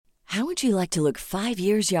How would you like to look 5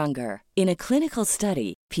 years younger? In a clinical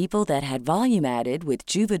study, people that had volume added with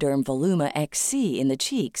Juvederm Voluma XC in the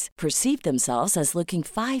cheeks perceived themselves as looking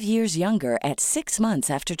 5 years younger at 6 months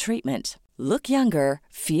after treatment. Look younger,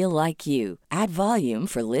 feel like you. Add volume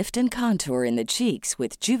for lift and contour in the cheeks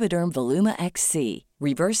with Juvederm Voluma XC.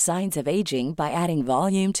 Reverse signs of aging by adding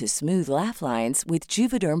volume to smooth laugh lines with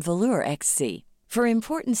Juvederm Volure XC. For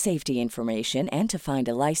important safety information and to find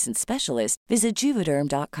a licensed specialist, visit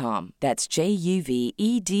Juvederm.com. That's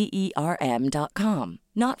JUVEDERM.com.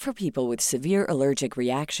 Not for people with severe allergic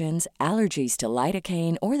reactions, allergies to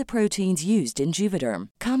lidocaine, or the proteins used in Juvederm.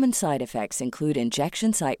 Common side effects include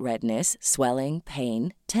injection site redness, swelling,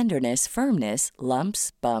 pain, tenderness, firmness,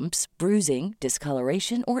 lumps, bumps, bruising,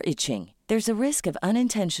 discoloration, or itching. There's a risk of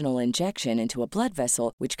unintentional injection into a blood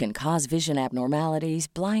vessel, which can cause vision abnormalities,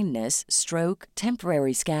 blindness, stroke,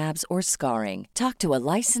 temporary scabs, or scarring. Talk to a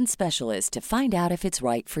licensed specialist to find out if it's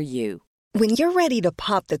right for you. When you're ready to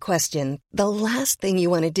pop the question, the last thing you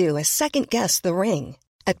want to do is second-guess the ring.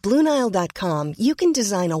 At BlueNile.com, you can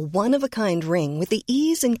design a one-of-a-kind ring with the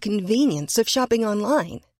ease and convenience of shopping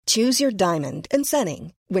online. Choose your diamond and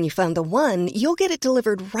setting. When you find the one, you'll get it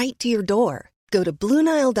delivered right to your door. Go to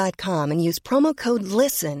BlueNile.com and use promo code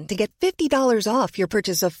LISTEN to get $50 off your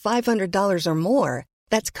purchase of $500 or more.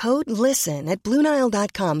 That's code LISTEN at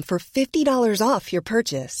BlueNile.com for $50 off your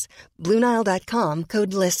purchase. BlueNile.com,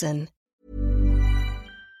 code LISTEN.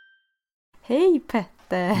 Hej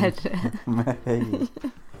Petter! Hej!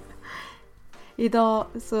 Idag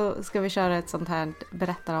så ska vi köra ett sånt här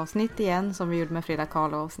berättaravsnitt igen som vi gjorde med Frida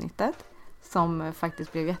Kahlo-avsnittet. Som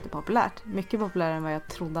faktiskt blev jättepopulärt. Mycket populärare än vad jag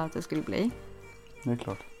trodde att det skulle bli. Det är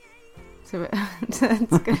klart. Så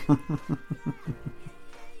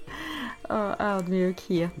och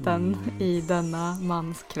ödmjukheten i denna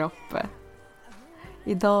mans kropp.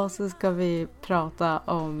 Idag så ska vi prata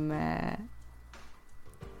om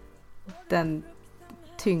den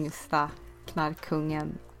tyngsta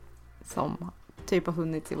knarkkungen som typ har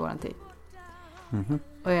funnits i våran tid. Mm-hmm.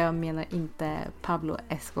 Och jag menar inte Pablo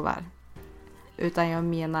Escobar, utan jag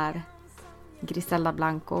menar Griselda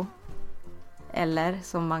Blanco. Eller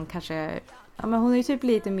som man kanske... Ja, men hon är ju typ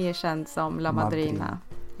lite mer känd som La Madrina.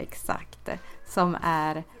 Exakt. Som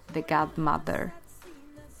är The Godmother.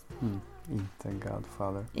 Inte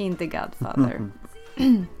Godfather. Inte Godfather.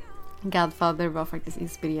 Godfather var faktiskt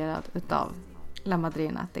inspirerad utav La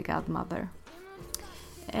Madrina, The Godmother.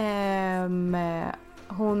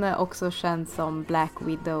 Hon är också känd som Black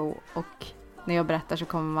Widow. Och när jag berättar så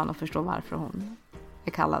kommer man att förstå varför hon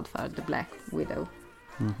är kallad för The Black Widow.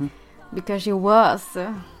 Mm-hmm. Because she was.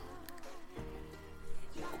 Jag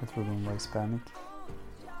trodde hon var hispanic.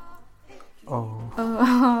 Oh.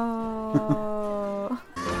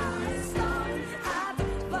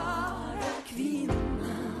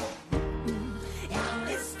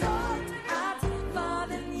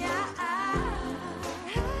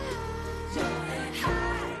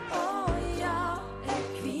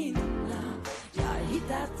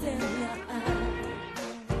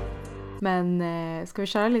 Men ska vi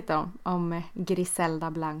köra lite om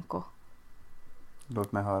Griselda Blanco?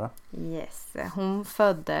 Låt mig höra. Yes. Hon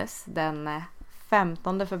föddes den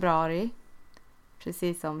 15 februari.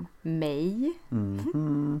 Precis som mig.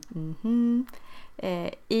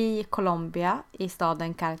 I Colombia, i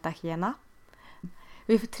staden Cartagena.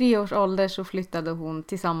 Vid 3 års ålder så flyttade hon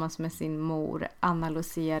tillsammans med sin mor Ana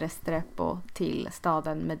Lucia Restrepo till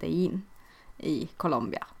staden Medellín i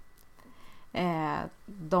Colombia.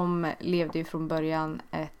 De levde ju från början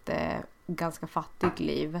ett ganska fattigt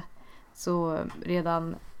liv. Så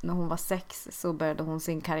redan när hon var 6 så började hon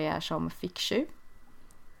sin karriär som ficktjuv.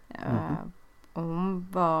 Och hon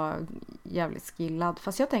var jävligt skillad.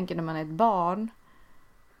 Fast jag tänker när man är ett barn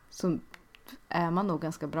så är man nog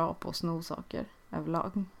ganska bra på att sno saker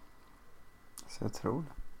överlag. Så jag tror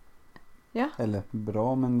det. Ja. Eller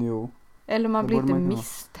bra, men jo. Eller man blir inte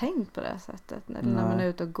misstänkt på det sättet. Eller när man är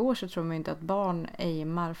ute och går så tror man inte att barn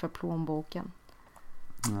aimar för plånboken.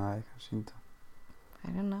 Nej, kanske inte. I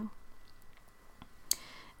don't know.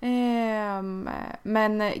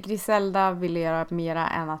 Men Griselda ville göra mera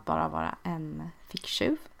än att bara vara en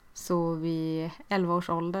ficktjuv. Så vid 11 års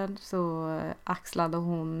ålder så axlade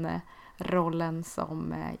hon rollen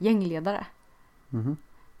som gängledare.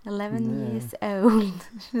 11 years old.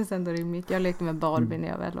 Det känns ändå rimligt. Jag lekte med Barbie när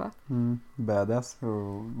jag var 11. Badass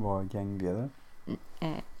och var gängledare.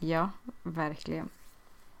 Ja, verkligen.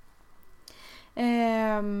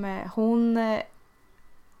 Hon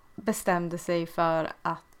bestämde sig för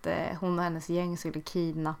att hon och hennes gäng skulle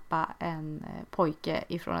kidnappa en pojke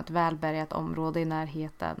ifrån ett välbärgat område i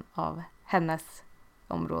närheten av hennes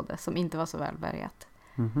område som inte var så välbärgat.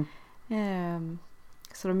 Mhm.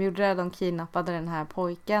 Så de gjorde det, de kidnappade den här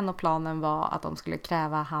pojken och planen var att de skulle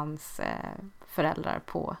kräva hans föräldrar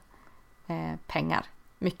på pengar.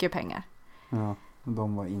 Mycket pengar. Ja,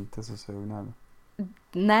 de var inte så sugna eller?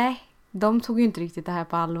 Nej, de tog ju inte riktigt det här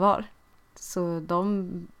på allvar. Så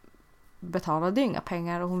de betalade ju inga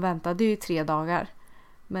pengar och hon väntade ju i 3 dagar.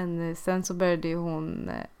 Men sen så började ju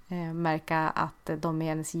hon märka att de i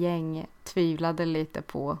hennes gäng tvivlade lite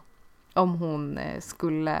på om hon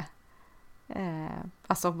skulle,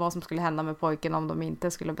 alltså vad som skulle hända med pojken om de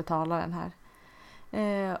inte skulle betala den här.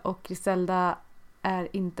 Och Griselda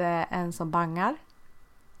är inte en som bangar.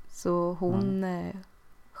 Så hon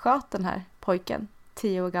sköt den här pojken,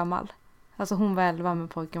 10 år gammal. Alltså hon var 11 men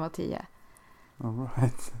pojken var 10. All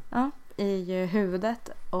right. Ja, i huvudet.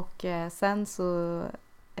 Och sen så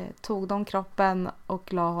tog de kroppen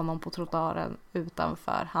och la honom på trottoaren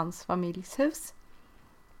utanför hans familjs hus.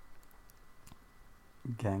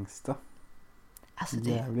 Gangsta. Alltså det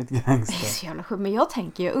Jävligt är gangsta. så jävla sjukt. Men jag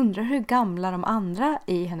undrar hur gamla de andra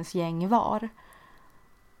i hennes gäng var.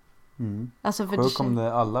 Mm. Alltså för Sjukt om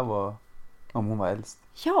det alla var, om hon var äldst.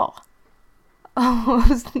 Ja.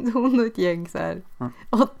 Hon och ett gäng så här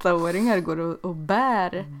 8-åringar går och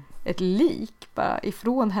bär ett lik bara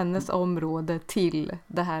ifrån hennes område till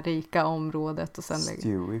det här rika området och sen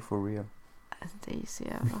Stewie for real. Alltså, det är ju så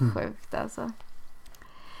jävla sjukt alltså.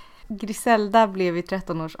 Griselda blev i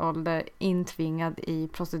 13 års ålder intvingad i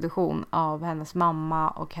prostitution av hennes mamma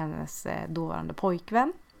och hennes dåvarande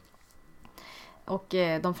pojkvän. Och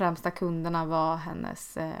de främsta kunderna var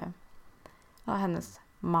hennes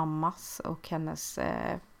mammas och hennes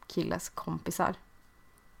killes kompisar.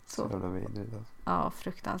 Så jävla vidrigt alltså. Ja,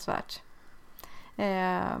 fruktansvärt.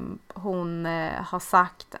 Hon har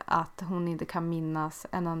sagt att hon inte kan minnas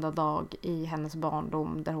en enda dag i hennes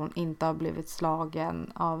barndom där hon inte har blivit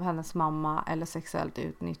slagen av hennes mamma eller sexuellt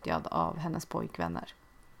utnyttjad av hennes pojkvänner.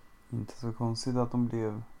 Inte så konstigt att de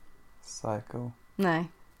blev psycho. Nej,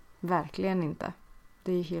 verkligen inte.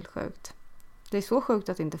 Det är helt sjukt. Det är så sjukt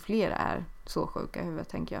att inte fler är så sjuka i huvudet,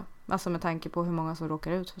 tänker jag. Alltså med tanke på hur många som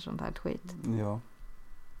råkar ut för sånt här skit. Ja.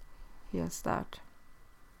 Helt stört.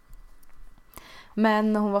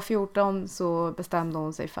 Men när hon var 14 så bestämde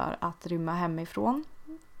hon sig för att rymma hemifrån.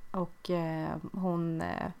 Och hon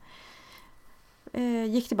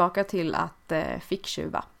gick tillbaka till att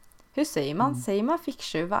ficktjuva. Hur säger man? Säger man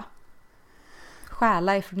ficktjuva?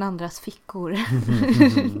 Stjäla ifrån andras fickor.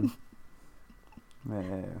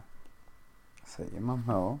 Säger man?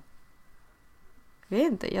 Ja. Jag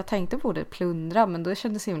vet inte, jag tänkte på det plundra men då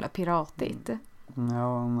kändes det himla piratigt.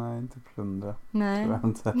 Ja, nej, inte plundra. Nej. Tror jag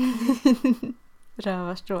inte.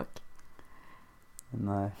 Rövarstråk.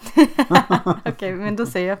 Nej. Okej, men då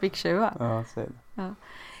säger jag ficktjuva. Ja, säg det. Ja.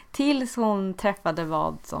 Tills hon träffade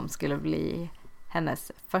vad som skulle bli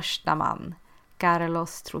hennes första man,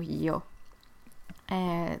 Carlos Trujillo.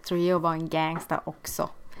 Trujillo var en gangster också.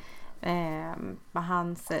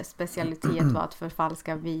 Hans specialitet var att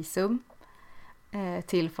förfalska visum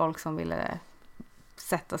till folk som ville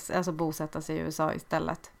bosätta sig i USA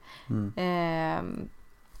istället.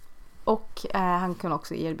 Och han kunde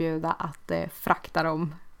också erbjuda att frakta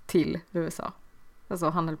dem till USA. Alltså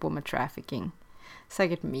han höll på med trafficking.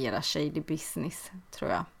 Säkert mera shady business,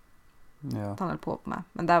 tror jag. Ja. Han höll på med.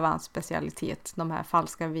 Men där var hans specialitet, de här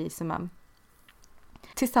falska visumen.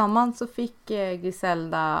 Tillsammans så fick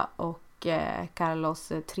Griselda och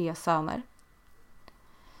Carlos 3 söner.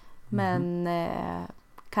 Men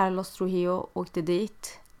Carlos Trujillo åkte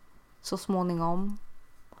dit så småningom.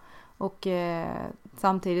 Och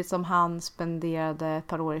samtidigt som han spenderade ett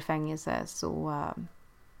par år i fängelse så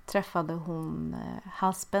träffade hon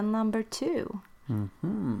husband number 2.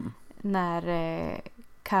 När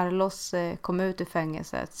Carlos kom ut ur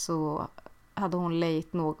fängelset så hade hon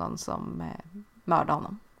lejt någon som mördade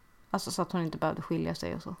honom. Alltså så att hon inte behövde skilja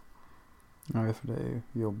sig och så. Ja, för det är ju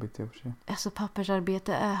jobbigt i och för sig. Alltså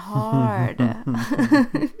pappersarbete är hard.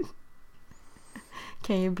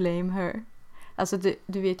 Can you blame her? Alltså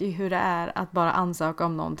du vet ju hur det är att bara ansöka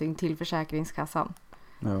om någonting till Försäkringskassan.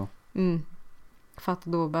 Ja. För att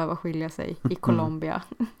då behöva skilja sig i Colombia.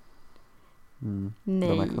 Nej.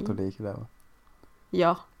 De är katoliker där, va?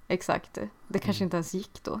 Ja, exakt. Det kanske inte ens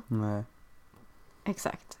gick då. Nej.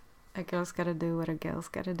 Exakt. A girl's gotta do what a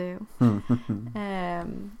girl's gotta do.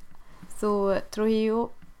 Så Trujillo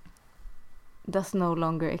does no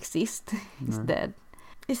longer exist. He's dead.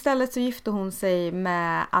 Istället så gifte hon sig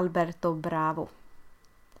med Alberto Bravo.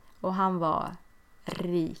 Och han var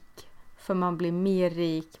rik. För man blir mer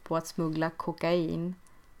rik på att smuggla kokain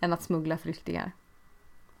än att smuggla flyktingar.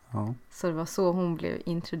 Ja. Så det var så hon blev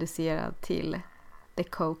introducerad till the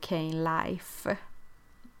cocaine life.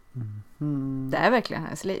 Det är verkligen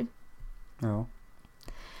hennes liv. Ja.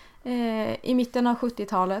 I mitten av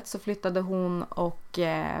 70-talet så flyttade hon och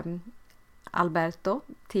Alberto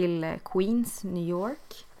till Queens, New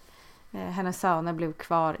York. Hennes söner blev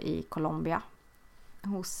kvar i Colombia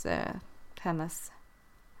hos hennes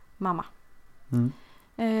mamma.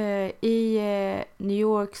 I New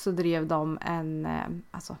York så drev de en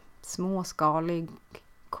småskalig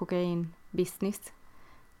kokainbusiness.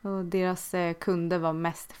 Och deras kunder var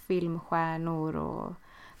mest filmstjärnor och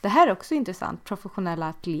det här är också intressant, professionella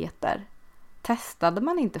atleter. Testade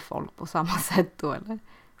man inte folk på samma sätt då eller?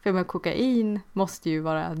 För med kokain måste ju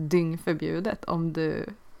vara dyngförbjudet om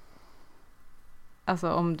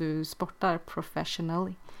du sportar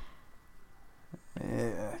professionally.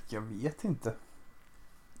 Jag vet inte.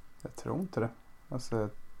 Jag tror inte det. Alltså,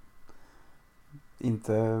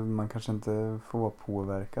 man kanske inte får vara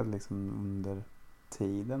påverkad liksom under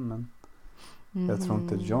tiden, men jag tror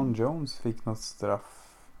inte John Jones fick något straff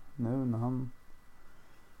nu när han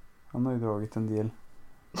har ju dragit en del.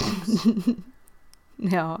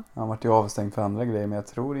 Ja. Han vart ju avstängd för andra grejer, men jag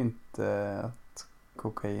tror inte att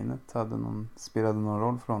kokainet spelade någon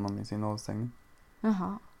roll för honom i sin avstängning.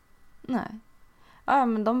 Jaha. Nej. Ja,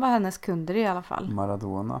 men de var hennes kunder i alla fall.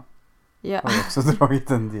 Maradona Ja. har också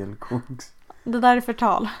dragit en del koks. Det där är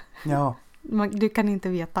förtal. Ja. Du kan inte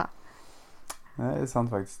veta. Nej, det är sant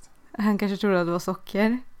faktiskt. Han kanske trodde att det var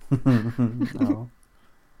socker. Ja.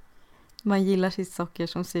 Man gillar sitt socker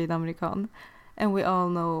som sydamerikan. And we all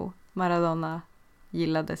know Maradona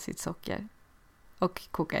gillade sitt socker. Och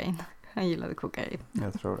kokain. Han gillade kokain.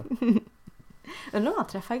 Jag tror det. Undrar om han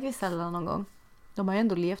träffade Griselda någon gång. De har ju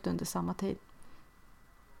ändå levt under samma tid.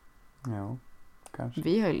 Ja, kanske.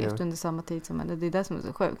 Vi har ju levt under samma tid som henne. Det är det som är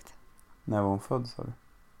så sjukt. När var hon född, sa du?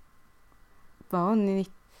 Var hon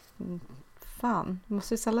Fan,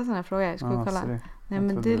 måste ju ställa sådana här frågor. Ska vi kolla? Nej,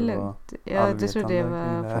 men det är lugnt. Ja, du tror det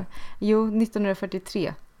var... Jo,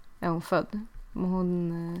 1943 är hon född.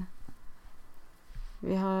 Men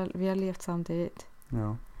vi har levt samtidigt.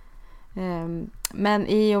 Ja. Men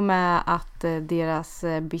i och med att deras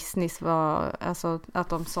business var, alltså att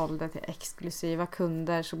de sålde till exklusiva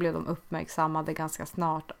kunder, så blev de uppmärksammade ganska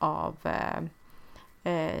snart av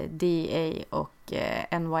DEA och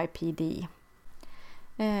NYPD.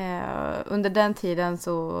 Under den tiden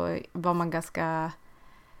så var man ganska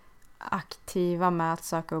aktiva med att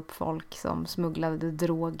söka upp folk som smugglade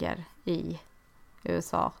droger i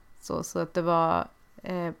USA. Så att det var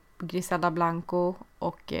Griselda Blanco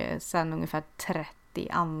och sen ungefär 30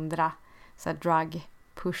 andra så här drug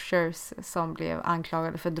pushers som blev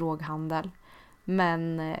anklagade för droghandel.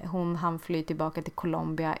 Men hon hann fly tillbaka till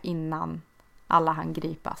Colombia innan alla hann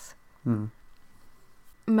gripas.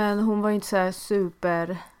 Men hon var ju inte så här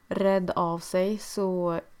super rädd av sig,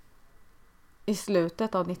 så i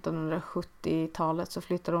slutet av 1970-talet så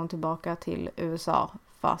flyttade hon tillbaka till USA,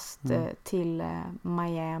 fast till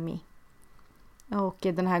Miami. Och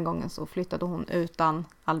den här gången så flyttade hon utan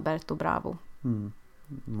Alberto Bravo.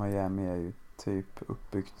 Miami är ju typ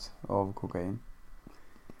uppbyggt av kokain.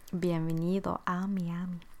 Bienvenido a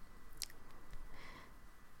Miami.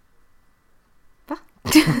 Va?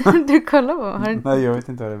 Du kollar på? Nej, jag vet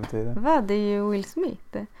inte vad det betyder. Va? Det är ju Will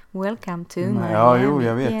Smith. Welcome to Miami. Ja, jo,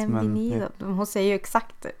 jag vet. Bienvenido. Men hon säger ju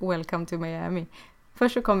exakt Welcome to Miami.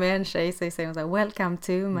 Först så kommer en tjej, så säger hon så här: Welcome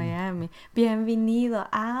to Miami. Bienvenido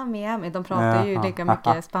a Miami. De pratar ju lika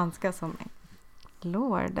mycket spanska som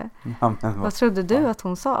Lord. Ja, vad trodde du att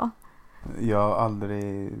hon sa? Jag har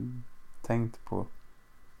aldrig tänkt på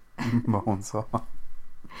vad hon sa.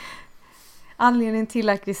 Anledningen till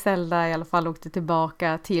att Griselda i alla fall åkte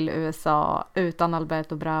tillbaka till USA utan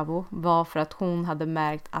Alberto Bravo var för att hon hade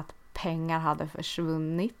märkt att pengar hade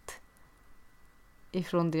försvunnit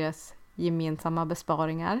ifrån deras gemensamma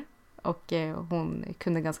besparingar, och hon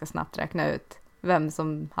kunde ganska snabbt räkna ut vem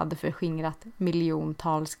som hade förskingrat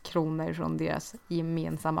miljontals kronor från deras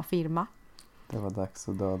gemensamma firma. Det var dags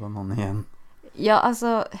att döda någon igen. Ja,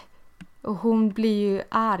 alltså hon blir ju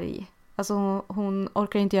arg. Alltså hon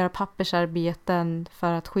orkar inte göra pappersarbeten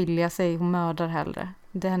för att skilja sig. Hon mördar hellre.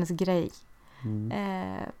 Det är hennes grej.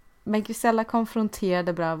 Men Griselda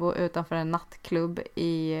konfronterade Bravo utanför en nattklubb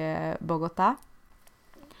i Bogotá.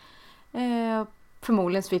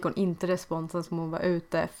 Förmodligen fick hon inte responsen som hon var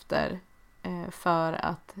ute efter. För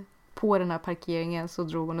att på den här parkeringen så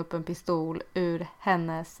drog hon upp en pistol ur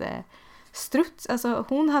hennes struts. Alltså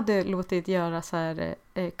hon hade låtit göra så här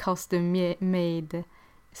custom made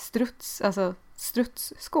struts, alltså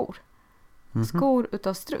strutsskor. Skor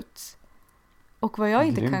utav struts. Och vad jag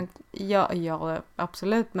inte kan... Ja,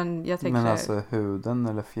 absolut, men jag tänker... Men alltså huden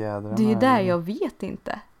eller fjädrarna? Det är ju där jag vet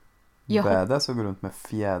inte. Badass och går runt med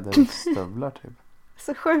fjäderstövlar typ.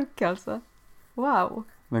 Så sjuk alltså. Wow.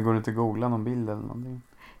 Men går du inte googla någon bild eller någonting?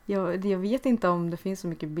 Jag vet inte om det finns så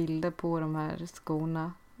mycket bilder på de här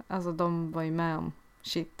skorna. Alltså de var ju med om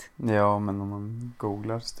shit. Ja, men om man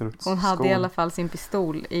googlar strutsskor. Hon hade i alla fall sin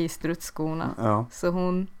pistol i strutsskorna. Ja. Så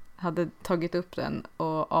hon hade tagit upp den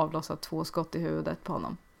och avlossat 2 skott i huvudet på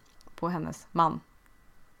honom. På hennes man.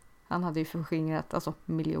 Han hade ju förskingrat alltså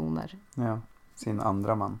miljoner. Ja, sin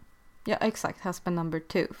andra man. Ja, exakt. Husband number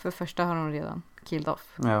 2. För första har hon redan killed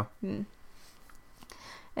off. Ja. Mm.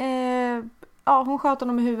 Ja, hon sköt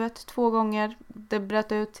honom i huvudet 2 gånger. Det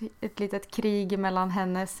bröt ut ett litet krig mellan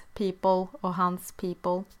hennes people och hans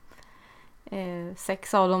people.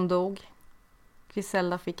 6 av dem dog.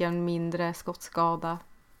 Griselda fick en mindre skottskada.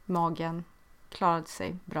 Magen klarade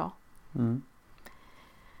sig bra. Mm.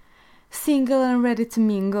 Single and ready to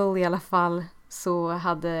mingle i alla fall. Så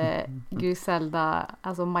hade Griselda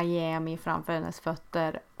alltså Miami framför hennes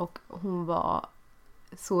fötter. Och hon var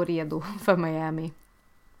så redo för Miami.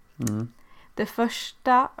 Mm. Det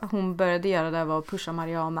första hon började göra där var att pusha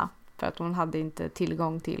marijuana. För att hon hade inte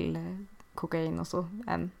tillgång till kokain och så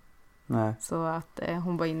än. Nej. Så att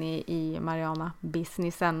hon var inne i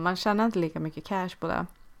marijuana-businessen. Man tjänade inte lika mycket cash på det.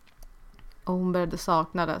 Och hon började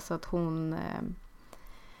sakna det så att hon...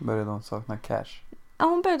 Började hon sakna cash? Ja,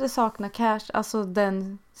 hon började sakna cash. Alltså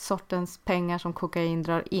den sortens pengar som kokain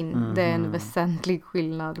drar in. Det är en väsentlig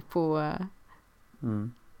skillnad på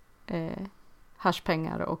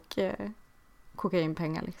hashpengar och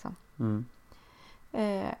kokainpengar liksom. Mm.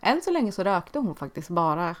 Än så länge så rökte hon faktiskt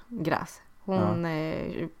bara gräs. Hon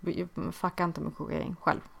fuckade inte med kokain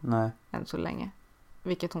själv. Nej. Än så länge.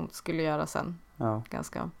 Vilket hon skulle göra sen. Ja.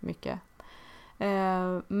 Ganska mycket.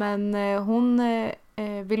 Men hon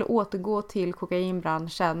ville återgå till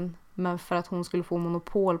kokainbranschen. Men för att hon skulle få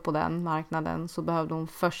monopol på den marknaden så behövde hon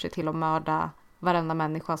först se till att mörda varenda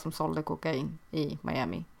människa som sålde kokain i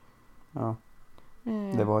Miami. Ja.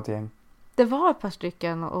 Det var ett gäng. Det var ett par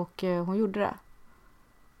stycken och hon gjorde det.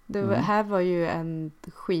 Det här var ju en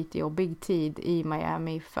skitjobbig tid i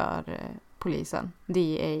Miami för polisen.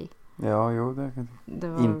 DEA. Ja, jo, det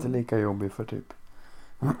var inte lika jobbig för typ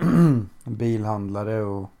bilhandlare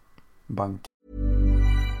och bank.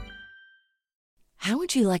 How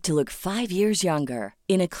would you like to look 5 years younger?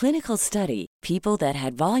 In a clinical study, people that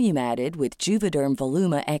had volume added with Juvederm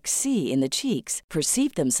Voluma XC in the cheeks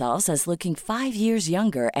perceived themselves as looking 5 years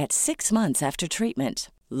younger at 6 months after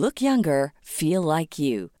treatment. Look younger, feel like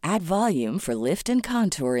you. Add volume for lift and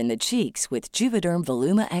contour in the cheeks with Juvederm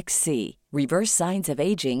Voluma XC. Reverse signs of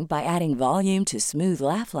aging by adding volume to smooth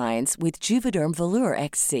laugh lines with Juvederm Volure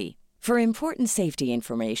XC. For important safety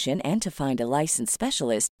information and to find a licensed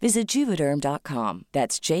specialist, visit Juvederm.com.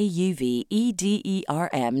 That's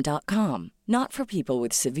JUVEDERM.com. Not for people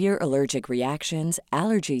with severe allergic reactions,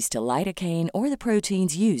 allergies to lidocaine, or the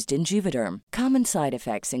proteins used in Juvederm. Common side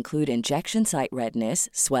effects include injection site redness,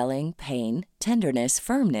 swelling, pain, tenderness,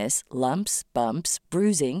 firmness, lumps, bumps,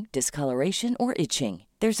 bruising, discoloration, or itching.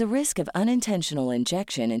 There's a risk of unintentional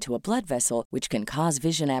injection into a blood vessel, which can cause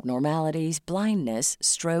vision abnormalities, blindness,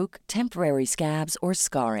 stroke, temporary scabs, or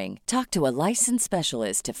scarring. Talk to a licensed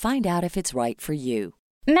specialist to find out if it's right for you.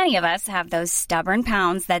 Many of us have those stubborn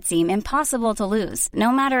pounds that seem impossible to lose,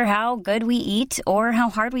 no matter how good we eat or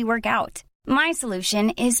how hard we work out. My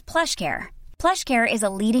solution is PlushCare. PlushCare is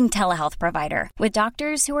a leading telehealth provider with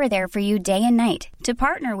doctors who are there for you day and night to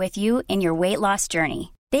partner with you in your weight loss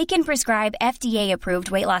journey. They can prescribe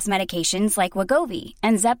FDA-approved weight loss medications like Wegovy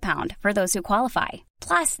and Zepbound for those who qualify.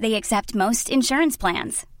 Plus, they accept most insurance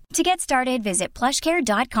plans. To get started, visit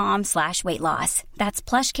plushcare.com/weightloss. That's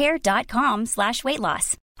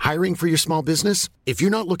plushcare.com/weightloss. Hiring for your small business? If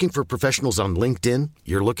you're not looking for professionals on LinkedIn,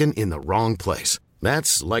 you're looking in the wrong place.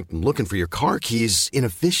 That's like looking for your car keys in a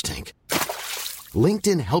fish tank.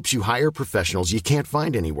 LinkedIn helps you hire professionals you can't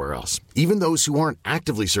find anywhere else, even those who aren't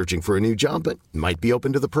actively searching for a new job but might be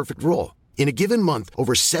open to the perfect role. In a given month,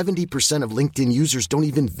 over 70% of LinkedIn users don't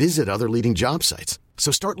even visit other leading job sites.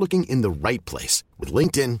 So start looking in the right place. With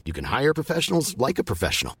LinkedIn, you can hire professionals like a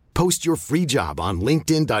professional. Post your free job on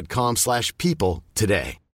linkedin.com/people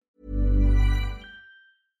today.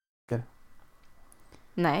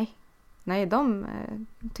 Nej, de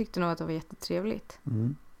tyckte nog att det var jättetrevligt.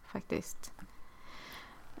 Faktiskt.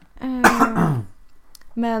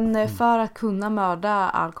 Men för att kunna mörda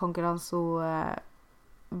all konkurrens så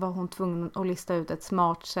var hon tvungen att lista ut ett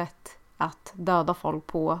smart sätt att döda folk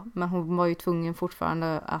på. Men hon var ju tvungen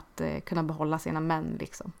fortfarande att kunna behålla sina män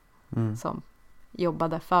liksom. Som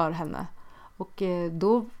jobbade för henne. Och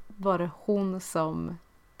då var det hon som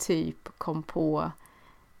typ kom på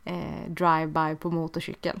drive-by på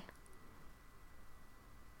motorcykel.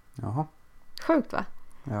 Jaha. Sjukt va?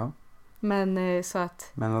 Ja. Men så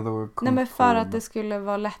att... Men då Nej, men för att det skulle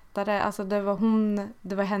vara lättare. Alltså det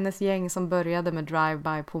var hennes gäng som började med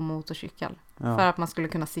drive-by på motorcykel. Ja. För att man skulle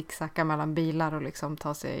kunna zigzacka mellan bilar och liksom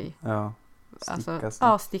ta sig... Ja.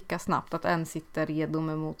 Sticka snabbt. Att en sitter redo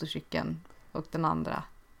med motorcykeln och den andra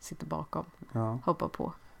sitter bakom. Ja. Hoppar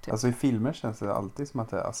på. Typ. Alltså i filmer känns det alltid som att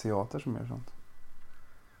det är asiater som gör sånt.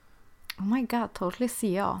 Oh my god, totally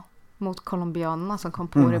ser jag. Mot colombianerna som kom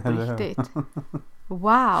på det på riktigt.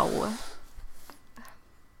 Wow!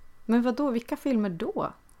 Men vadå, vilka filmer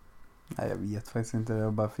då? Nej, jag vet faktiskt inte.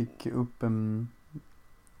 Jag bara fick upp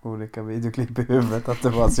olika videoklipp i huvudet att det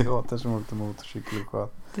var asiater som åkte motorcykel och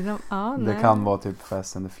sköt. Det kan vara typ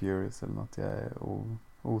Fast and the Furious eller något. Jag är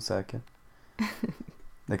osäker.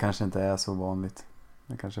 Det kanske inte är så vanligt.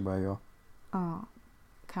 Det kanske bara är jag. Ja,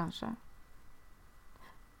 kanske.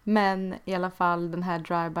 Men i alla fall den här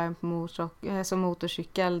drive-by på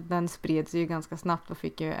motorcykel, den spreds ju ganska snabbt och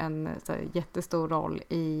fick ju en så här, jättestor roll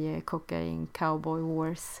i Cocaine Cowboy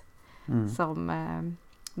Wars som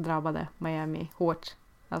drabbade Miami hårt.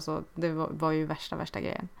 Alltså det var ju värsta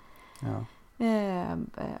grejen. Ja.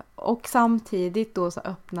 Och samtidigt då så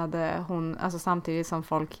öppnade hon, alltså samtidigt som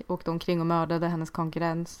folk åkte omkring och mördade hennes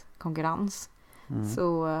konkurrens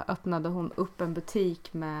så öppnade hon upp en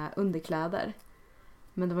butik med underkläder.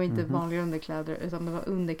 Men det var inte vanliga underkläder utan det var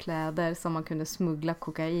underkläder som man kunde smuggla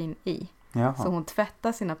kokain i. Jaha. Så hon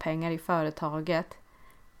tvättade sina pengar i företaget,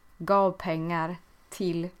 gav pengar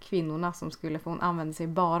till kvinnorna som skulle få, hon använde sig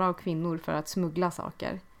bara av kvinnor för att smuggla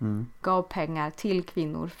saker. Gav pengar till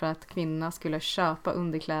kvinnor för att kvinnorna skulle köpa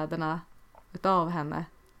underkläderna utav henne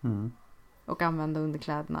och använda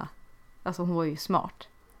underkläderna. Alltså hon var ju smart.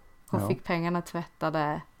 Hon fick pengarna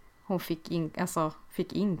tvättade, hon fick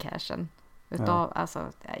in cashen.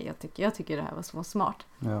 Alltså, jag tycker det här var så smart.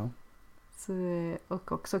 Ja. Så,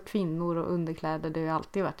 och också kvinnor och underkläder, det har ju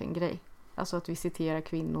alltid varit en grej. Alltså att visitera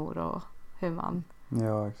kvinnor och hur man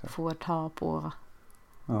får ta på.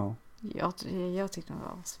 Ja. Jag tyckte det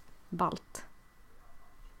var ballt.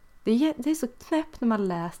 Det är så knäppt när man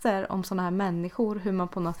läser om såna här människor, hur man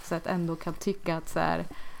på något sätt ändå kan tycka att så här,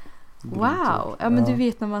 wow, ja men du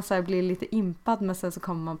vet när man så här blir lite impad, men sen så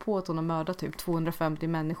kommer man på att hon har mördat typ 250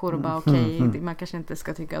 människor och bara okej, man kanske inte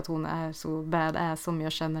ska tycka att hon är så badass som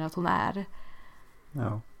jag känner att hon är.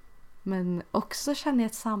 Ja. Men också känner jag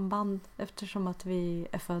ett samband eftersom att vi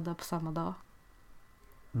är födda på samma dag.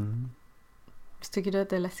 Tycker du att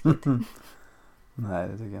det är läskigt? Nej,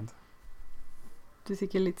 det tycker jag inte. Du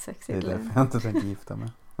tycker det är lite sexigt? Det är därför jag inte tänker gifta mig.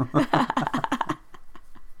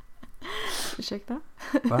 Ursäkta?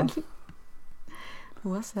 Va?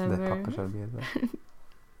 Whatever. Det är pappersarbete.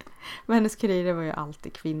 Men hennes karriär var ju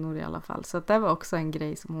alltid kvinnor i alla fall. Så att det var också en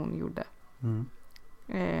grej som hon gjorde.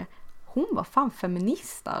 Hon var fan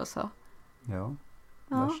feminist alltså. Ja,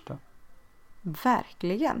 värsta.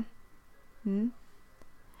 Verkligen.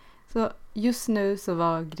 Så just nu så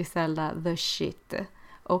var Griselda the shit.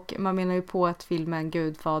 Och man menar ju på att filmen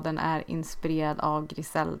Gudfadern är inspirerad av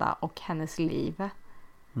Griselda och hennes liv.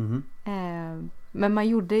 Men man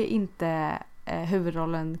gjorde inte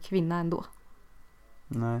huvudrollen kvinna ändå.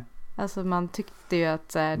 Nej. Alltså man tyckte ju att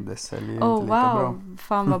det säljer ju inte lika bra.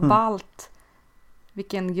 Fan vad ballt.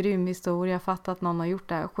 Vilken grym historia. Jag fattar att någon har gjort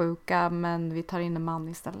det här sjuka, men vi tar in en man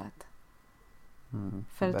istället.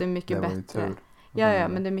 För att det är mycket bättre. Ja,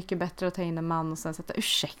 men det är mycket bättre att ta in en man och sen sätta,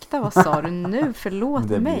 ursäkta, vad sa du nu? Förlåt mig.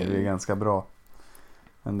 Det blir ju ganska bra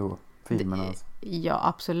ändå, filmen alltså. Ja,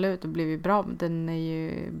 absolut. Det blev ju bra. Den är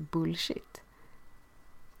ju bullshit.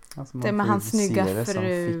 Alltså det med hans snygga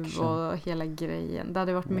fru och hela grejen. Det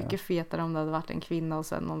hade varit mycket fetare om det hade varit en kvinna och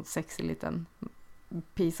sen någon sexig liten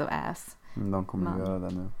piece of ass. De kommer göra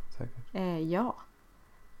det nu, säkert. Ja.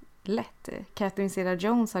 Lätt. Catherine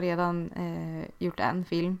Zeta-Jones har redan gjort en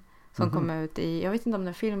film som kom ut i, jag vet inte om det är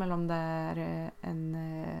en film eller om det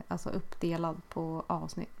är alltså uppdelad på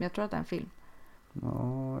avsnitt. Men jag tror att det är en film.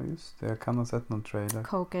 Ja, just det. Jag kan ha sett någon trailer.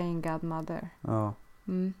 Cocaine Godmother. Ja.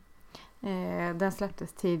 Den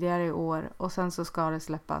släpptes tidigare i år. Och sen så ska det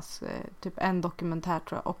släppas typ en dokumentär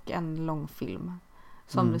tror jag. Och en långfilm.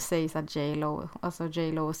 Som det sägs att J.Lo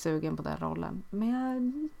är sugen på den rollen. Men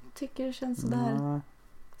jag tycker det känns sådär. Nej.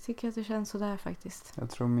 Tycker att det känns sådär faktiskt. Jag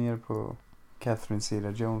tror mer på Catherine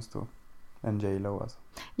Zeta-Jones då. Än J.Lo alltså.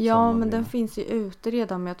 Ja, men den finns ju ute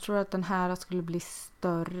redan. Men jag tror att den här skulle bli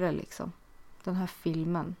större liksom. Den här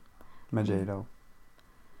filmen. Med J.Lo.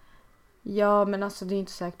 Ja, men alltså det är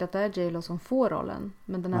inte säkert att det är J.Lo som får rollen.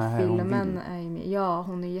 Men den här filmen är ju med. Ja,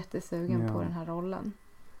 hon är jättesugen på den här rollen.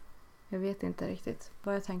 Jag vet inte riktigt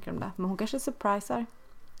vad jag tänker om det. Men hon kanske surprisar.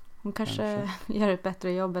 Hon kanske gör ett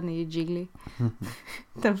bättre jobb än i Jiggly.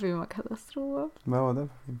 Den filmen var katastrof. Vad var det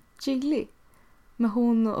för film? Jiggly. Med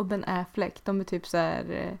hon och Ben Affleck. De är typ så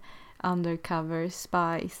här undercover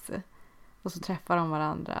spies. Och så träffar de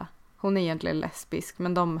varandra. Hon är egentligen lesbisk.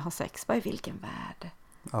 Men de har sex. Bara i vilken värld?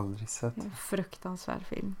 Aldrig sett. En fruktansvärd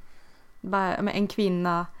film. Bara, men en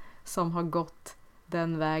kvinna som har gått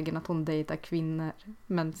den vägen att hon dejtar kvinnor.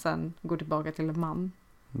 Men sen går tillbaka till en man.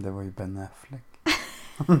 Det var ju Ben Affleck.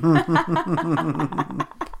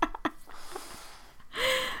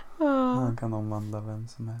 Han kan omvandla vem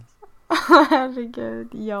som helst.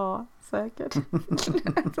 Herregud, ja, säkert.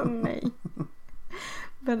 Alltså, nej.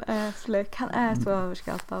 Ben Affleck, han är så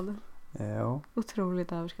överskattad. Ja.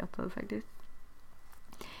 Otroligt överskattad faktiskt.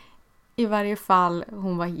 I varje fall,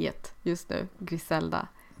 hon var het just nu, Griselda.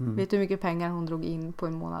 Vet du hur mycket pengar hon drog in på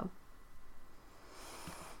en månad?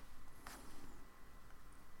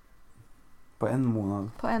 På en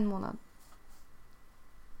månad? På en månad.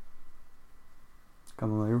 Kan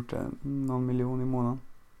hon ha gjort det? Någon miljon i månaden?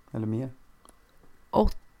 Eller mer?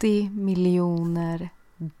 80 miljoner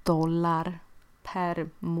dollar per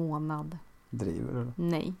månad. Driver du?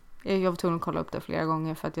 Nej. Jag var tvungen att kolla upp det flera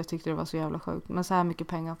gånger för att jag tyckte det var så jävla sjukt. Men så här mycket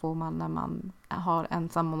pengar får man när man har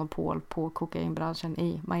ensam monopol på kokainbranschen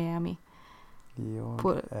i Miami.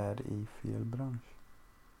 Jag är i fel bransch.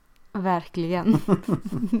 Verkligen.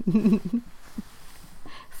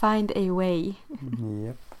 Find a way.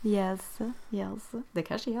 Yep. Yes. Det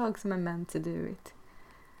kanske är jag som är meant to do it.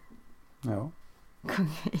 Ja.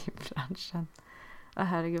 Kokainbranschen.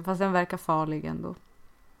 Herregud, fast den verkar farlig ändå.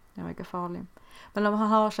 Den verkar farlig. Men om man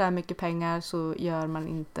har så här mycket pengar så gör man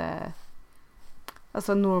inte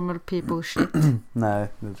alltså normal people shit.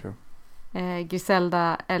 Nej, det tror jag.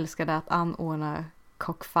 Griselda älskade att anordna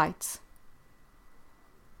cockfights.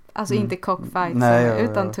 Alltså inte cockfights. Nej,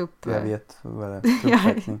 utan tupp. Jag vet vad det är.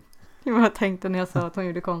 Tuppfäktning. Jag tänkte när jag sa att hon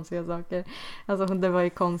gjorde konstiga saker. Alltså det var ju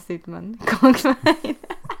konstigt men cockfight.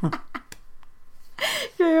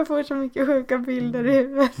 Jag får så mycket sjuka bilder i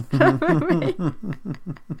huvudet framför mig.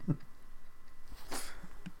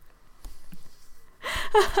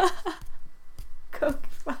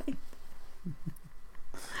 Cockfight.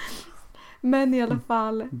 Men i alla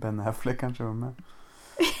fall. Ben Affleck kanske var med.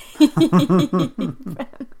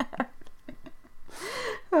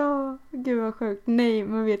 Ja, gud vad sjukt. Nej,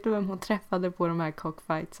 men vet du vem hon träffade på de här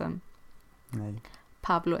cockfightsen? Nej.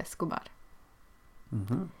 Pablo Escobar.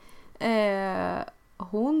 Mhm.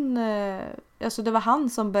 Alltså det var han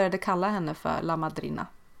som började kalla henne för La Madrina.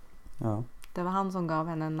 Ja. Det var han som gav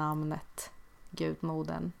henne namnet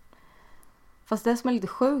Gudmodern. Fast det som är lite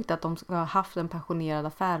sjukt att de ska ha haft en passionerad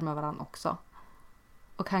affär med varandra också.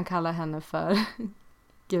 Och han kallar henne för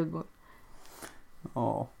Gudmodern.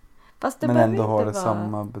 Ja. Fast det men ändå har det vara...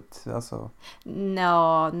 samma alltså.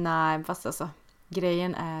 Nej, fast alltså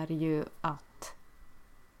grejen är ju att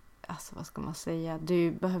alltså vad ska man säga,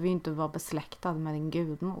 du behöver ju inte vara besläktad med din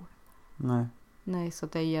gudmor. Nej, så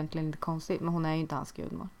det är egentligen inte konstigt, men hon är ju inte hans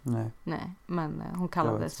gudmor. Nej, men hon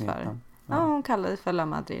kallades för hon kallades för La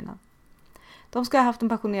Madrina. De ska ha haft en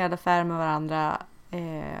passionerad affär med varandra,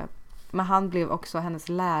 men han blev också hennes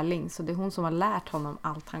lärling, så det är hon som har lärt honom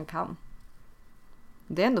allt han kan.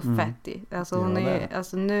 Det är ändå fett. Alltså, hon är,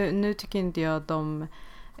 alltså nu tycker inte jag att de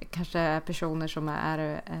kanske är personer som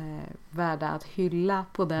är värda att hylla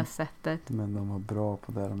på det sättet. Men de var bra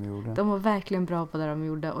på det de gjorde. De var verkligen bra på det de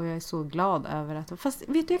gjorde och jag är så glad över att... Fast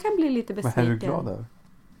vet du, jag kan bli lite besviken. Vad är du glad över?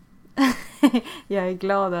 Jag är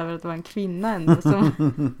glad över att det var en kvinna ändå som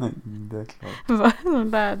det är klart. var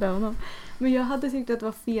värd honom. Men jag hade tyckt att det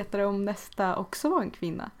var fetare om nästa också var en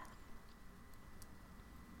kvinna.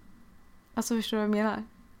 Alltså förstår du vad jag menar?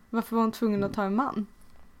 Varför var hon tvungen att ta en man?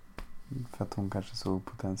 För att hon kanske såg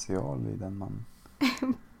potential i den mannen.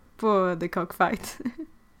 På The Cockfight.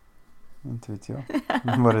 Inte vet jag.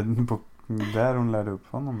 Var det på där hon lärde upp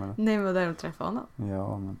honom eller? Nej, men var där hon träffade honom.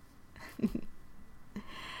 Ja, men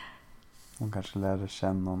hon kanske lärde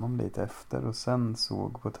känna honom lite efter och sen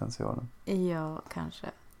såg potentialen. Ja,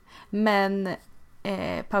 kanske. Men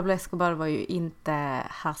Pablo Escobar var ju inte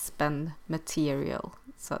husband material,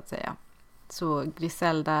 så att säga. Så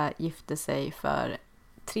Griselda gifte sig för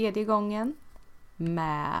 3:e gången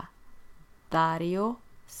med Dario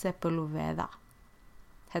Sepulveda.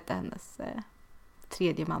 Hette hennes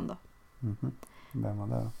 3:e man då. Vem var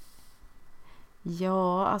det då?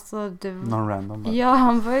 Ja, alltså det var... Någon random bara. Ja,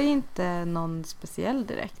 han var ju inte någon speciell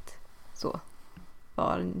direkt. Så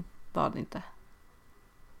var det inte.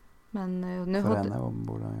 Men nu för henne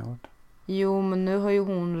borde han ju ha varit. Jo, men nu har ju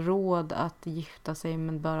hon råd att gifta sig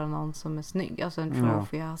med bara någon som är snygg. Alltså en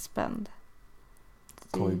trophy husband.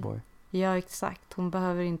 Toyboy. Ja, exakt. Hon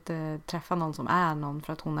behöver inte träffa någon som är någon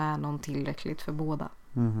för att hon är någon tillräckligt för båda.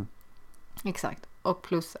 Mhm. Exakt. Och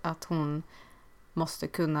plus att hon måste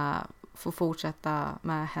kunna få fortsätta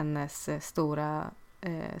med hennes stora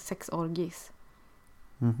sexorgis.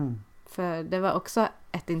 Mhm. För det var också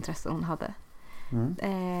ett intresse hon hade.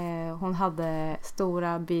 Hon hade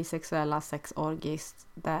stora bisexuella sexorgis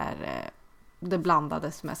där det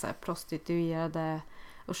blandades med så här, prostituerade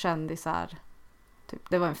och kändisar. Typ.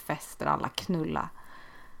 Det var en fest där alla knulla.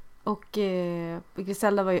 Och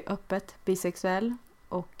Griselda var ju öppet bisexuell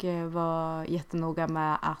och var jättenoga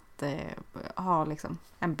med att ha liksom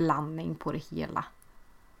en blandning på det hela.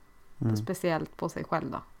 Speciellt på sig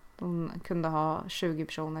själv då. Hon kunde ha 20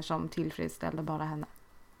 personer som tillfredsställde bara henne.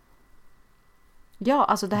 Ja,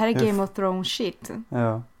 alltså det här är Game of Thrones shit.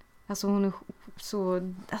 Ja. Alltså hon är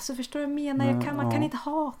så... Alltså förstår du vad jag menar? Man kan inte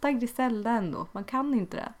hata Griselda ändå. Man kan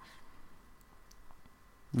inte det.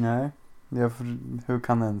 Nej. Hur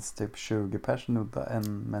kan ens typ 20 personer nudda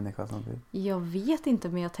en människa som vill? Jag vet inte,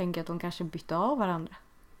 men jag tänker att de kanske bytte av varandra.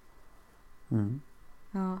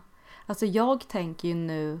 Ja. Alltså jag tänker ju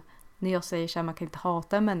nu, när jag säger så här, man kan inte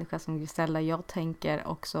hata en människa som Griselda. Jag tänker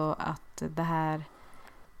också att det här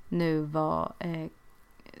nu var...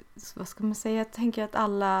 vad ska man säga? Jag tänker att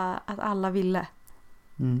alla ville.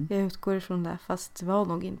 Jag utgår ifrån det. Fast det var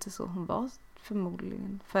nog inte så. Hon var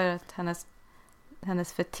förmodligen. För att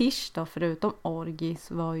hennes fetisch då, förutom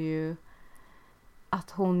orgis, var ju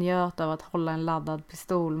att hon njöt av att hålla en laddad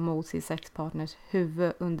pistol mot sin sexpartners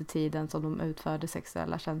huvud under tiden som de utförde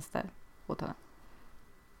sexuella tjänster åt henne.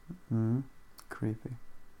 Creepy.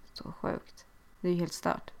 Så sjukt. Det är ju helt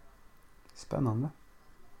stört. Spännande.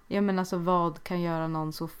 Ja, men alltså vad kan göra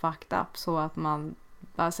någon så fucked up så att man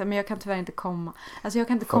bara säger, men jag kan tyvärr inte komma. Alltså jag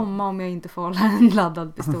kan inte komma om jag inte får hålla en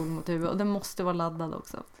laddad pistol mot huvudet. Och den måste vara laddad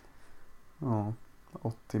också. Ja,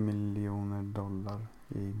 $80 miljoner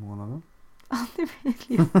i månaden. 80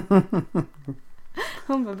 miljoner.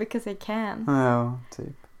 Hon bara, because I can. Ja,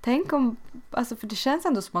 typ. Tänk om, alltså för det känns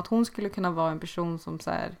ändå som att hon skulle kunna vara en person som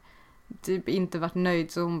så här, typ inte varit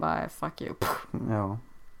nöjd, så hon bara, fuck you. Ja.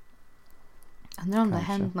 Undrar om det har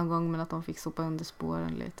hänt någon gång, men att de fick sopa under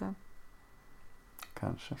spåren lite.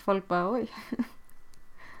 Kanske. Folk bara, oj.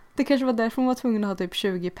 Det kanske var därför hon var tvungen att ha typ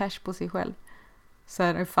 20 pers på sig själv. Så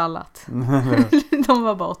är det fallat. De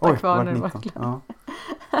var bara 8 kvar nu. Ja.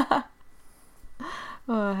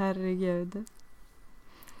 Åh, herregud.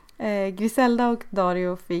 Griselda och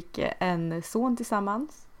Dario fick en son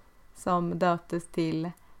tillsammans. Som döptes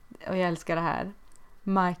till, och jag älskar det här,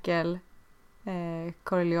 Michael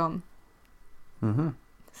Corleone.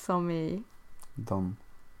 Som i Don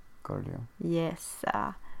Corleone. Yes.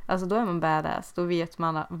 Alltså då är man badass. Då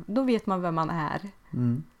vet man vem man är.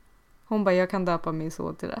 Hon bara, jag kan döpa min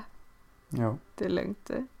son till det. Ja. Det är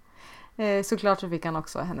lugnt. Såklart så fick han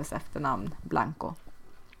också hennes efternamn Blanco.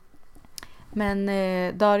 Men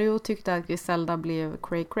Dario tyckte att Griselda blev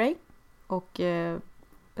cray-cray. Och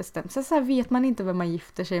bestämde sig. Så här vet man inte vem man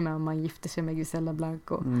gifter sig med om man gifter sig med Griselda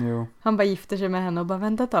Blanco. Jo. Han bara gifter sig med henne och bara,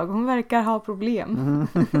 vänta ett tag, hon verkar ha problem.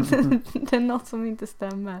 Det är något som inte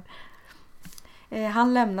stämmer.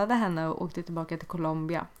 Han lämnade henne och åkte tillbaka till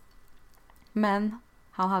Colombia. Men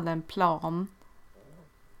han hade en plan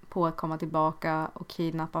på att komma tillbaka och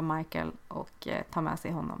kidnappa Michael och ta med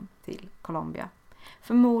sig honom till Colombia.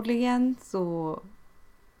 Förmodligen så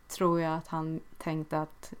tror jag att han tänkte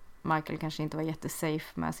att Michael kanske inte var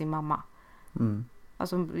jättesafe med sin mamma.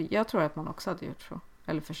 Alltså jag tror att man också hade gjort så.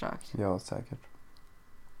 Eller försökt. Ja, säkert.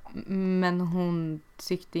 Men hon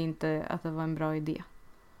tyckte inte att det var en bra idé.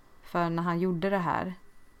 För när han gjorde det här.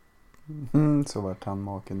 Så var han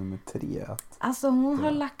maken nummer 3. Alltså hon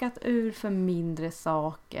har lackat ur för mindre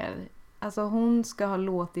saker. Alltså hon ska ha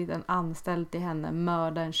låtit en anställd till henne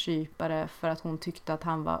mörda en kypare för att hon tyckte att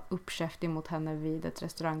han var uppkäftig mot henne vid ett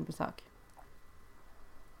restaurangbesök.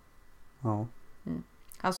 Ja.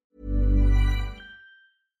 Alltså.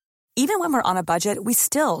 Even when we're on a budget, we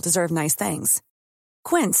still deserve nice things.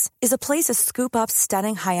 Quince is a place to scoop up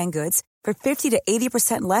stunning high-end goods for 50 to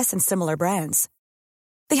 80% less than similar brands.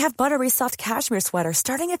 They have buttery soft cashmere sweaters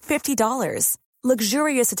starting at $50,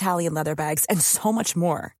 luxurious Italian leather bags, and so much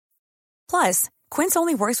more. Plus, Quince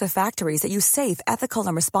only works with factories that use safe, ethical,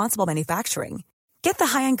 and responsible manufacturing. Get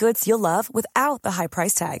the high-end goods you'll love without the high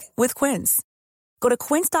price tag with Quince. Go to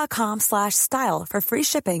quince.com/style for free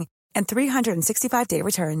shipping and 365-day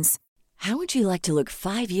returns. How would you like to look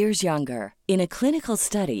 5 years younger? In a clinical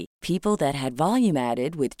study, people that had volume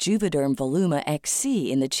added with Juvederm Voluma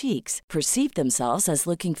XC in the cheeks perceived themselves as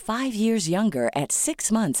looking 5 years younger at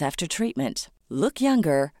 6 months after treatment. Look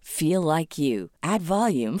younger, feel like you. Add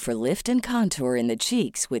volume for lift and contour in the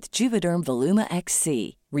cheeks with Juvederm Voluma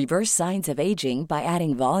XC. Reverse signs of aging by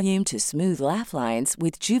adding volume to smooth laugh lines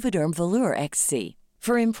with Juvederm Volure XC.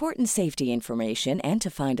 For important safety information and to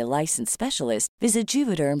find a licensed specialist, visit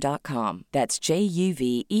Juvederm.com. That's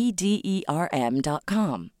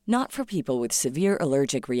JUVEDERM.com. Not for people with severe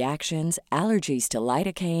allergic reactions, allergies to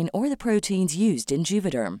lidocaine, or the proteins used in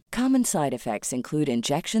Juvederm. Common side effects include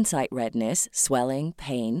injection site redness, swelling,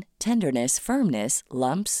 pain, tenderness, firmness,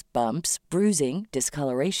 lumps, bumps, bruising,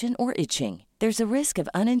 discoloration, or itching. There's a risk of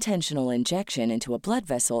unintentional injection into a blood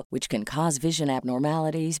vessel, which can cause vision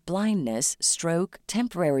abnormalities, blindness, stroke,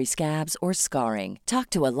 temporary scabs, or scarring. Talk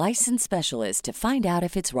to a licensed specialist to find out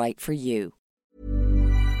if it's right for you.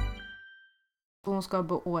 Hon ska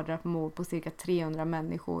beordra på mord på cirka 300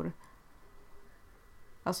 människor.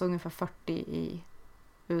 Alltså ungefär 40 i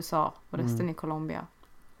USA och resten i Colombia.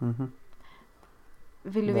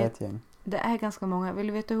 Vill du Det är veta? ett gäng. Det är ganska många. Vill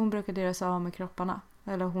du veta hur hon brukade göra sig av med kropparna?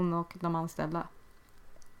 Eller hon och de anställda.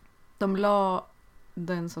 De la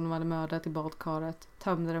den som de hade mördat i badkaret.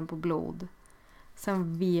 Tömde den på blod.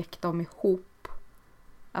 Sen vek de ihop.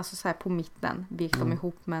 Alltså så här på mitten. Vek de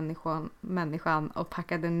ihop människan och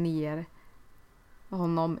packade ner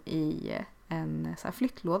honom i en så här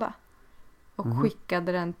flyttlåda. Och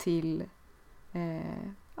skickade den till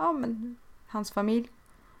hans familj.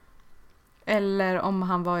 Eller om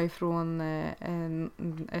han var ifrån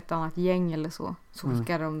ett annat gäng eller så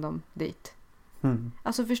skickade de dem dit.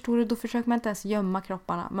 Alltså förstår du, då försöker man inte ens gömma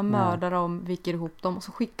kropparna. Man mördar dem, viker ihop dem och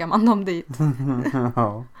så skickar man dem dit.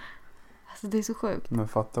 Ja. Alltså det är så sjukt. Men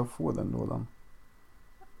fatta att få den lådan.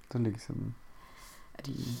 Det är liksom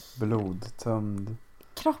blodtömd.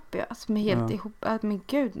 Kropp, ja. Alltså med helt ihop. Men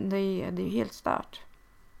gud, det är ju helt stört.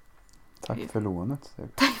 Tack för lånet.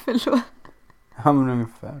 Typ. Tack för lånet. Ja, men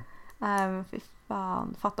ungefär. Nej, men fy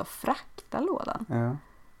fan. Fatta att frakta lådan. Ja.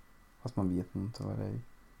 Fast man vet inte vad det är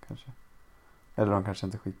kanske. Eller de kanske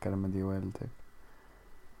inte skickar det med DHL typ.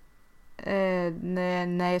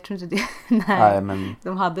 Nej, jag tror inte det. Nej, men...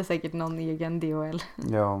 De hade säkert någon egen DHL.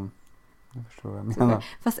 Ja, jag förstår vad jag menar.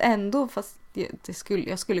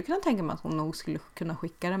 Jag skulle kunna tänka mig att hon nog skulle kunna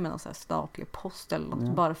skicka det med någon så här statlig post eller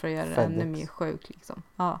något. Bara för att göra det ännu mer sjukt liksom.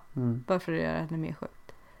 Ja, bara för att göra det ännu mer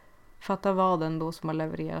sjukt. Fatta vad den då som har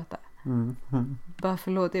levererat det. Bara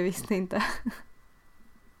förlåt, jag visste inte.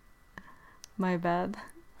 My bad.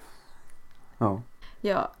 Ja.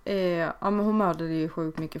 Ja, men hon mördade ju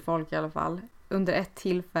sjukt mycket folk i alla fall. Under ett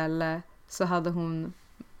tillfälle så hade hon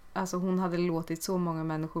hade låtit så många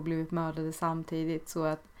människor blivit mördade samtidigt så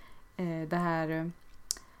att det här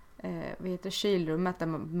kylrummet där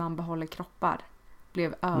man behåller kroppar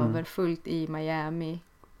blev överfullt i Miami.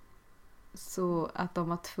 Så att de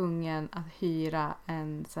var tvungen att hyra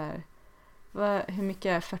en så här, hur mycket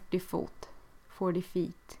är 40 fot? 40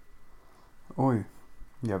 feet. Oj,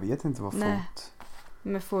 jag vet inte vad fot.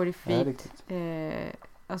 Med 40 feet.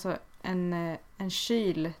 Alltså en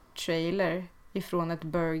kyltrailer ifrån ett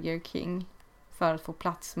Burger King för att få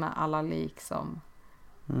plats med alla lik som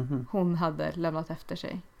hon hade lämnat efter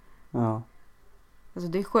sig. Ja. Alltså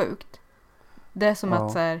det är sjukt. Det är som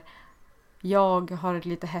att så här, jag har ett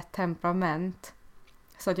lite hett temperament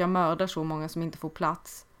så att jag mördar så många som inte får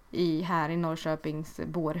plats här i Norrköpings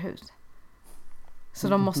bårhus. Så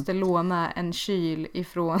de måste låna en kyl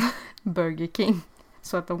ifrån Burger King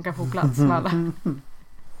så att de kan få plats med alla.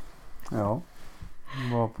 Ja.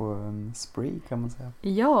 Var på en spree kan man säga.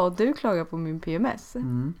 Ja, du klagar på min PMS.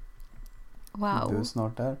 Wow. Du är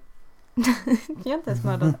snart där. Jag är inte ens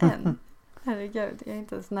mördat än. Herregud, jag är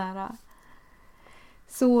inte ens nära.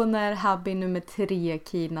 Så när Hubby nummer 3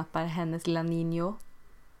 kidnappar hennes La Niño,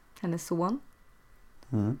 hennes son,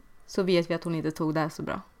 så vet vi att hon inte tog det så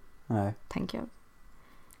bra. Nej. Tänker jag.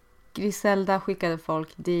 Griselda skickade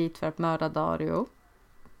folk dit för att mörda Dario.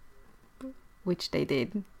 Which they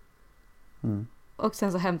did. Och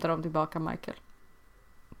sen så hämtade de tillbaka Michael.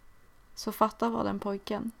 Så fatta vad den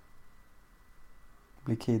pojken.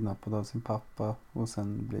 Blir kidnappad av sin pappa och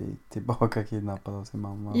sen blir tillbaka kidnappad av sin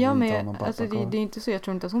mamma. Ja, men alltså, det är inte så. Jag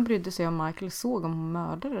tror inte att hon brydde sig om Michael såg om hon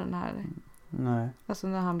mördade den här. Nej. Alltså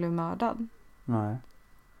när han blev mördad. Nej.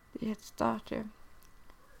 Det är helt stört ju.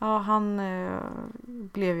 Ja, han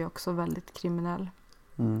blev ju också väldigt kriminell.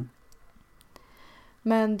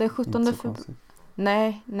 Men den 17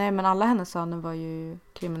 Nej, men alla hennes söner var ju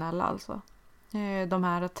kriminella alltså.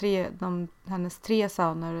 Hennes 3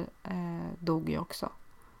 söner dog ju också.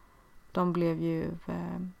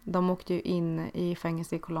 De åkte ju in i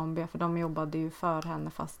fängelse i Colombia för de jobbade ju för henne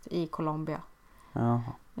fast i Colombia. Jaha.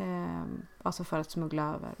 Alltså för att smuggla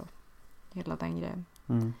över och hela den grejen.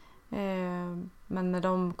 Men när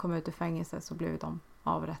de kom ut i fängelse så blev de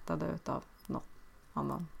avrättade utav något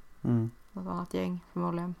annat gäng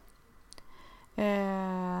förmodligen.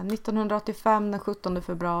 1985 den 17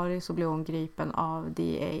 februari så blev hon gripen av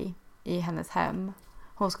DA i hennes hem.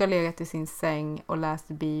 Hon ska ha legat i sin säng och läst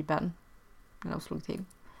Bibeln när de slog till.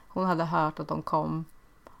 Hon hade hört att de kom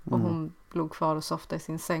och hon låg kvar och softade i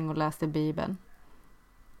sin säng och läste Bibeln.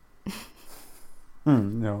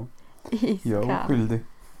 Ja. Iskall. Jag var skyldig.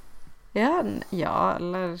 Ja,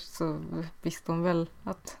 eller så visste hon väl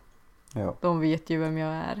att de vet ju vem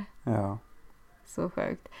jag är. Ja. Så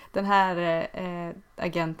sjukt. Den här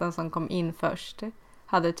agenten som kom in först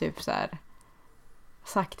hade typ så här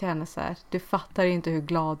sagt till henne så här: du fattar inte hur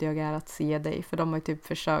glad jag är att se dig. För de har ju typ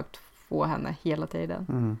försökt få henne hela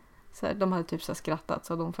tiden. Så här, de hade typ så skrattat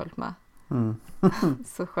så de följt med.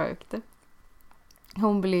 Så sjukt.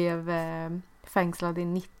 Hon blev fängslad i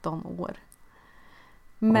 19 år.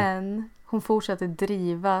 Men hon fortsatte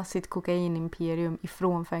driva sitt kokainimperium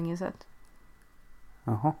ifrån fängelset.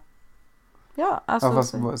 Jaha. Ja, alltså.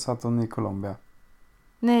 Ja, fast satt hon i Colombia?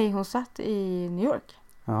 Nej, hon satt i New York.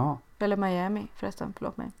 Ja. Eller Miami förresten,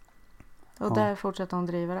 förlåt mig. Och där fortsatte hon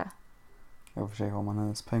driva det. Ja, för sig har man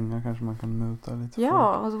hennes pengar kanske man kan muta lite.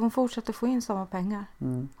 Ja, alltså hon fortsatte få in samma pengar.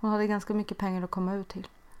 Hon hade ganska mycket pengar att komma ut till.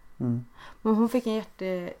 Men hon fick en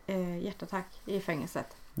hjärtattack i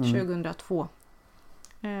fängelset 2002.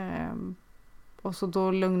 Och så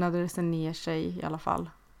då lugnade det sig ner sig i alla fall.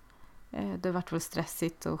 Det vart väl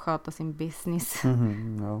stressigt att sköta sin business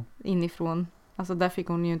inifrån. Alltså där fick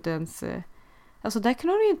hon ju inte ens... Alltså där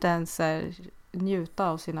kunde hon ju inte ens njuta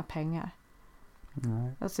av sina pengar.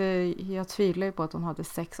 Nej. Alltså jag tvivlar ju på att hon hade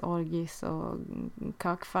 6 orgies och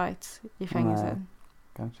cockfights i fängelset. Nej,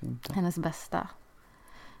 kanske inte. Hennes bästa.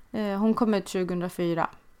 Hon kom ut 2004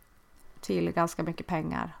 till ganska mycket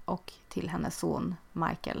pengar och till hennes son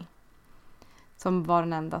Michael. Som var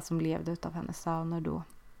den enda som levde utav hennes söner då.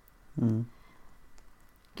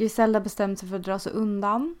 Griselda bestämde sig för att dra sig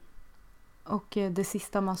undan. Och det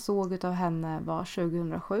sista man såg utav henne var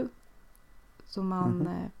 2007. Så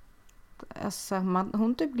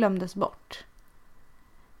hon typ glömdes bort.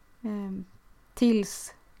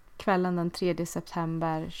 Tills kvällen den 3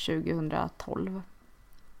 september 2012.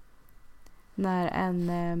 När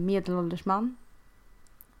en medelålders man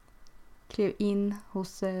klev in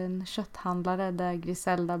hos en kötthandlare där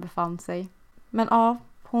Griselda befann sig. Men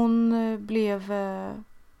hon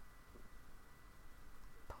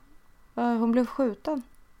blev skjuten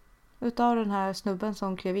utav den här snubben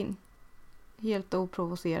som klev in. Helt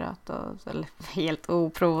oprovocerat. Eller helt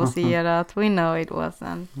oprovocerat. We know it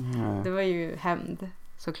wasn't. Det var ju hämnd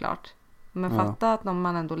såklart. Men fatta att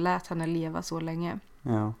man ändå lät henne leva så länge.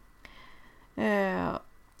 Ja.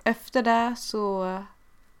 Efter det så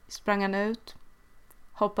sprang han ut.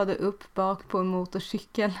 Hoppade upp bak på en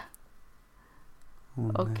motorcykel.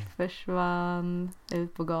 Och försvann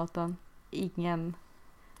ut på gatan. Ingen.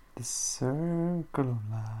 The circle of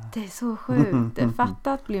life. Det är så sjukt.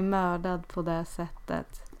 Fatta att bli mördad på det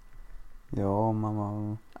sättet. Ja,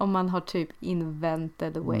 mamma. Om man har typ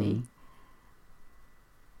invented a way.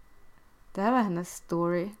 Det här var hennes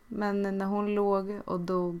story. Men när hon låg och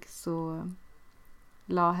dog så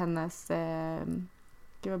la hennes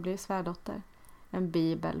vad blir det, svärdotter en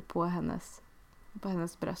bibel på hennes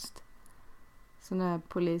bröst. Så när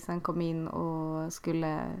polisen kom in och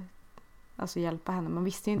skulle hjälpa henne, man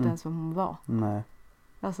visste ju inte ens vem hon var. Nej.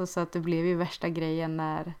 Alltså så att det blev ju värsta grejen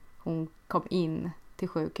när hon kom in till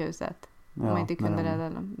sjukhuset. Man inte kunde rädda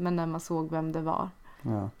henne, men när man såg vem det var.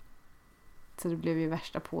 Ja. Så det blev ju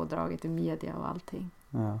värsta pådraget i media och allting.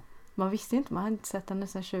 Ja. Man visste inte, man hade inte sett henne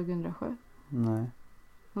sedan 2007. Nej.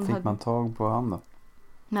 Fick man tag på han då?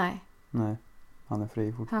 Nej. Nej. Han är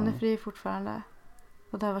fri fortfarande. Han är fri fortfarande.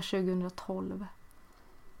 Och det här var 2012.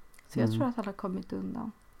 Så jag tror att han har kommit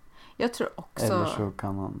undan. Jag tror också... Eller så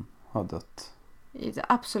kan han ha dött.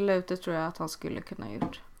 Absolut, det tror jag att han skulle kunna ha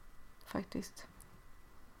gjort. Faktiskt.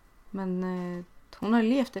 Men hon har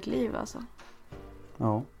levt ett liv alltså.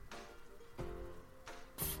 Ja.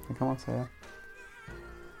 Det kan man säga.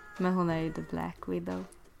 Men hon är ju The Black Widow.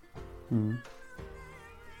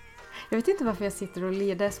 Jag vet inte varför jag sitter och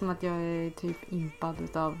ler. Det är som att jag är typ impad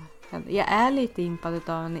utav henne. Jag är lite impad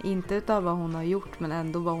utav henne. Inte utav vad hon har gjort, men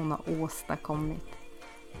ändå vad hon har åstadkommit.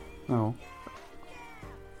 Ja.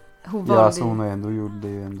 Hon har ändå gjort det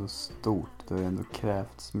ju ändå stort. Det har ändå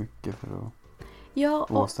krävts mycket för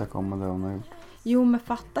att åstadkomma det hon har gjort. Jo, men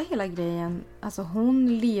fatta hela grejen. Alltså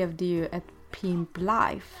hon levde ju ett pimp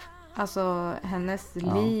life. Alltså hennes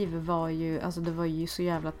liv var ju, alltså det var ju så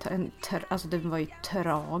jävla, alltså det var ju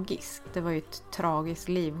tragiskt. Det var ju ett tragiskt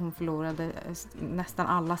liv. Hon förlorade nästan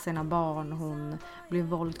alla sina barn. Hon blev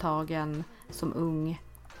våldtagen som ung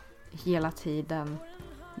hela tiden.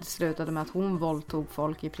 Det slutade med att hon våldtog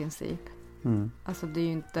folk i princip. Alltså det är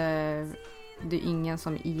ju inte, det är ingen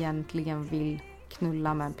som egentligen vill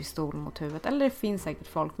knulla med en pistol mot huvudet. Eller det finns säkert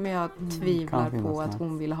folk, men jag tvivlar på att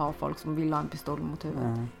hon ville ha folk som ville ha en pistol mot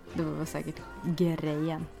huvudet. Det var väl säkert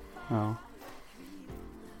grejen. Ja.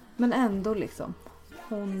 Men ändå liksom.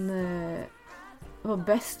 Hon var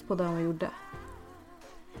bäst på det hon gjorde.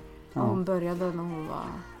 Ja. Hon började när hon var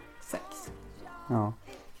 6. Ja.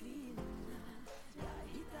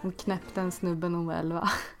 Hon knäppte en snubbe när hon var 11.